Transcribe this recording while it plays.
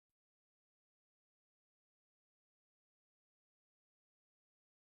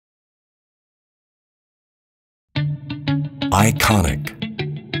Iconic.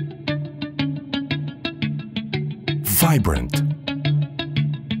 Vibrant.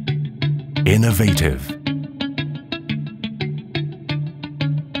 Innovative.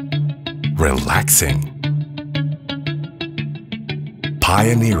 Relaxing.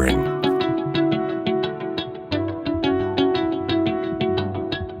 Pioneering.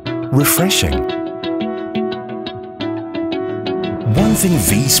 Refreshing. One thing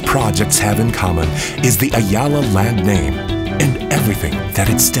these projects have in common is the Ayala Land name and everything that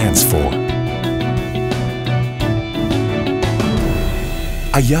it stands for.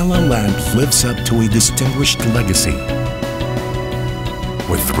 Ayala Land lives up to a distinguished legacy.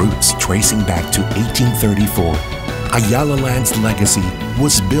 With roots tracing back to 1834, Ayala Land's legacy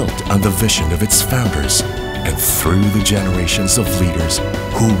was built on the vision of its founders and through the generations of leaders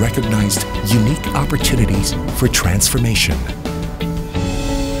who recognized unique opportunities for transformation.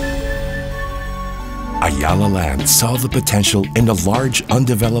 Ayala Land saw the potential in a large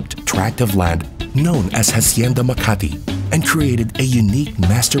undeveloped tract of land known as Hacienda Makati and created a unique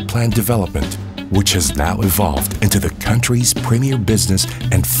master plan development which has now evolved into the country's premier business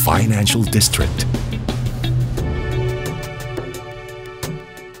and financial district.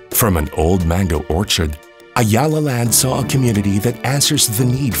 From an old mango orchard, Ayala Land saw a community that answers the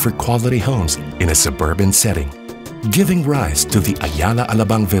need for quality homes in a suburban setting, giving rise to the Ayala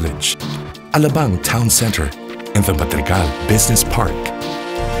Alabang Village, Alabang Town Center, and the Madrigal Business Park.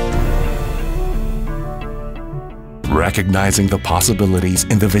 Recognizing the possibilities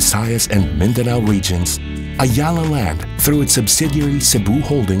in the Visayas and Mindanao regions, Ayala Land, through its subsidiary Cebu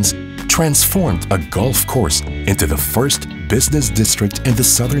Holdings, transformed a golf course into the first business district in the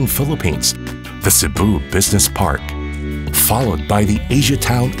southern Philippines, the Cebu Business Park, followed by the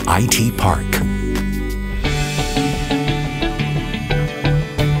Asiatown IT Park.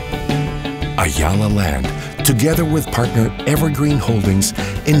 Ayala Land, together with partner Evergreen Holdings,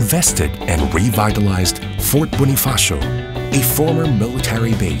 invested and revitalized Fort Bonifacio, a former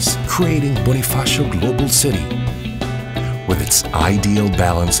military base, creating Bonifacio Global City, with its ideal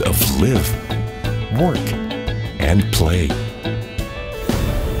balance of live, work, and play.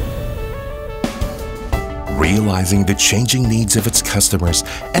 Realizing the changing needs of its customers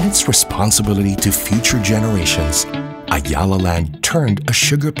and its responsibility to future generations, Ayala Land turned a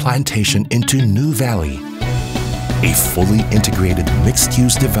sugar plantation into New Valley, a fully integrated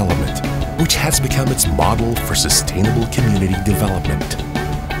mixed-use development which has become its model for sustainable community development.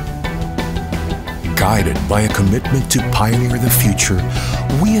 Guided by a commitment to pioneer the future,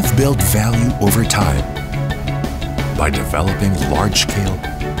 we have built value over time by developing large-scale,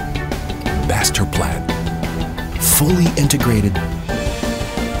 master plan, fully integrated,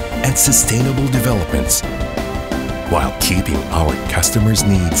 and sustainable developments while keeping our customers'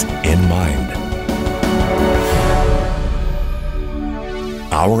 needs in mind.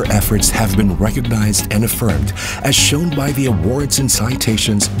 Our efforts have been recognized and affirmed, as shown by the awards and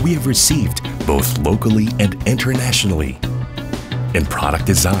citations we have received both locally and internationally in product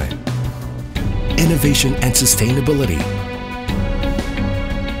design, innovation and sustainability,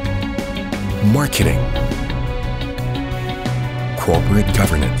 marketing, corporate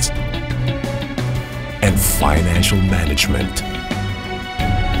governance, and financial management.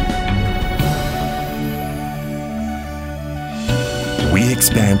 We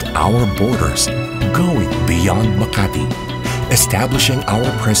expand our borders, going beyond Makati, establishing our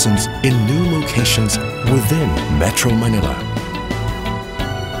presence in new locations within Metro Manila.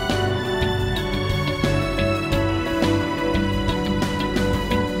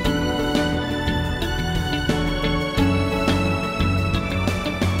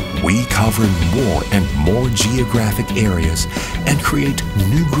 We cover more and more geographic areas and create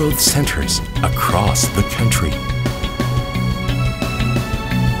new growth centers across the country.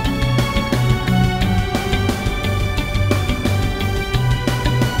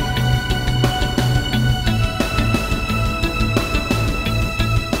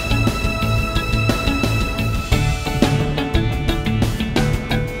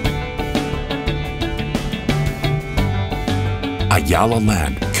 Ayala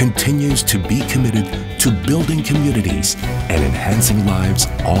Land continues to be committed to building communities and enhancing lives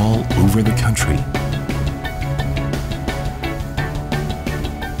all over the country.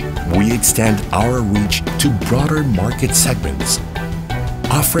 We extend our reach to broader market segments,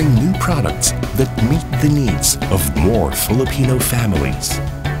 offering new products that meet the needs of more Filipino families.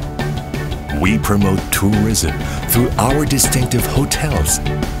 We promote tourism through our distinctive hotels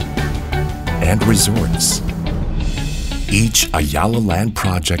and resorts. Each Ayala Land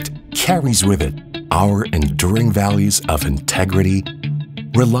project carries with it our enduring values of integrity,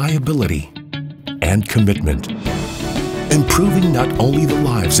 reliability, and commitment, improving not only the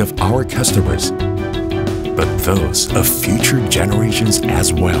lives of our customers, but those of future generations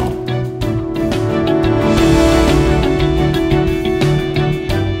as well.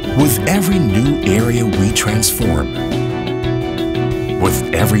 With every new area we transform,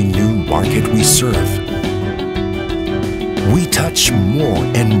 with every new market we serve, we touch more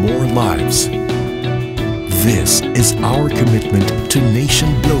and more lives. This is our commitment to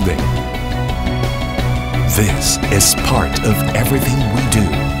nation building. This is part of everything we do.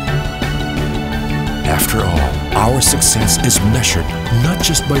 After all, our success is measured not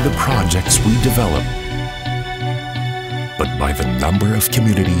just by the projects we develop, but by the number of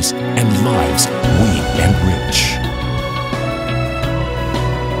communities and lives we enrich.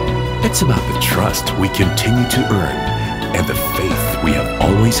 It's about the trust we continue to earn and the faith we have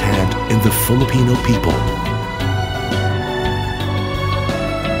always had in the Filipino people.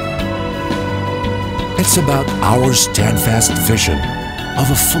 It's about our steadfast vision of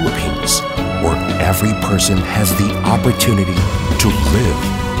a Philippines where every person has the opportunity to live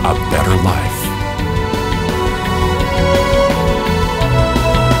a better life.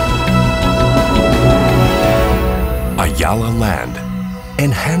 Ayala Land,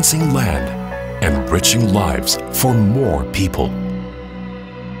 enhancing land, enriching lives for more people.